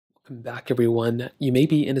Welcome back, everyone. You may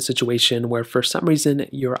be in a situation where for some reason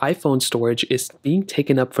your iPhone storage is being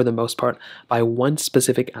taken up for the most part by one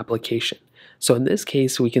specific application. So in this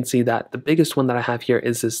case, we can see that the biggest one that I have here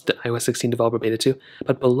is this iOS 16 Developer Beta 2,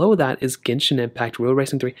 but below that is Genshin Impact Real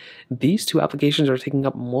Racing 3. These two applications are taking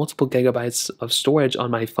up multiple gigabytes of storage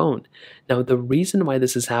on my phone. Now, the reason why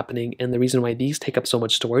this is happening and the reason why these take up so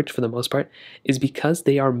much storage for the most part is because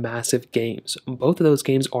they are massive games. Both of those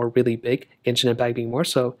games are really big, Genshin Impact being more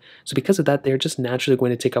so. So because of that, they're just naturally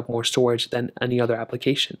going to take up more storage than any other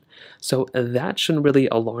application. So that shouldn't really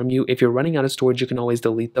alarm you. If you're running out of storage, you can always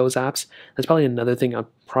delete those apps. That's probably another thing I'd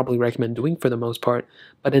probably recommend doing for the most part.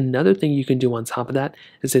 But another thing you can do on top of that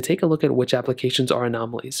is to take a look at which applications are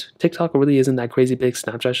anomalies. TikTok really isn't that crazy big.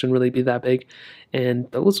 Snapchat shouldn't really be that big. And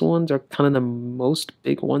those ones are kind of the most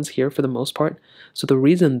big ones here for the most part. So the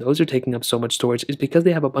reason those are taking up so much storage is because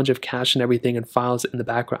they have a bunch of cache and everything and files in the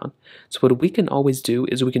background. So what we can always do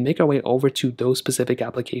is we can make our way over to those specific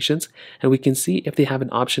applications and we can see if they have an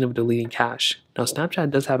option of deleting cache. Now,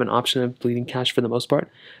 Snapchat does have an option of deleting cache for the most part.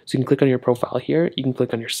 So you can click on your profile here, you can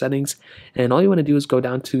click on your settings, and all you want to do is go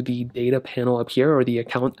down to the data panel up here or the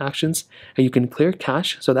account actions, and you can clear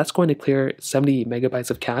cache. So that's going to clear 70 megabytes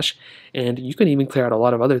of cache, and you can even clear out a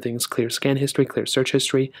lot of other things, clear scan history, clear search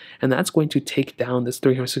history, and that's going to take down this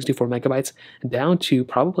 364 megabytes down to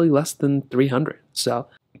probably less than 300. So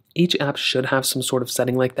each app should have some sort of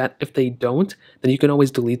setting like that. If they don't, then you can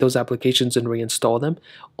always delete those applications and reinstall them.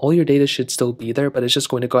 All your data should still be there, but it's just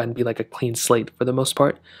going to go ahead and be like a clean slate for the most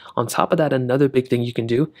part. On top of that, another big thing you can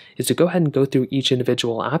do is to go ahead and go through each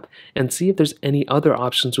individual app and see if there's any other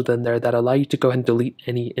options within there that allow you to go ahead and delete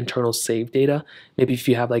any internal save data. Maybe if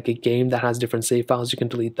you have like a game that has different save files, you can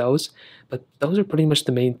delete those. But those are pretty much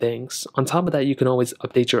the main things. On top of that, you can always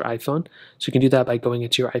update your iPhone. So you can do that by going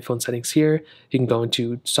into your iPhone settings here. You can go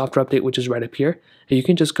into software update, which is right up here, and you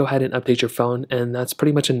can just go ahead and update your phone, and that's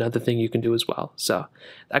pretty much another thing you can do as well. So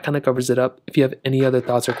that kind of covers it up. If you have any other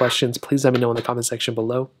thoughts or questions, please let me know in the comment section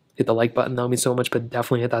below. Hit the like button, that would mean so much, but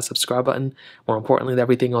definitely hit that subscribe button. More importantly than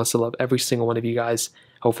everything else, I love every single one of you guys.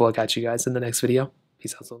 Hopefully I'll catch you guys in the next video.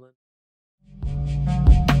 Peace out, till then.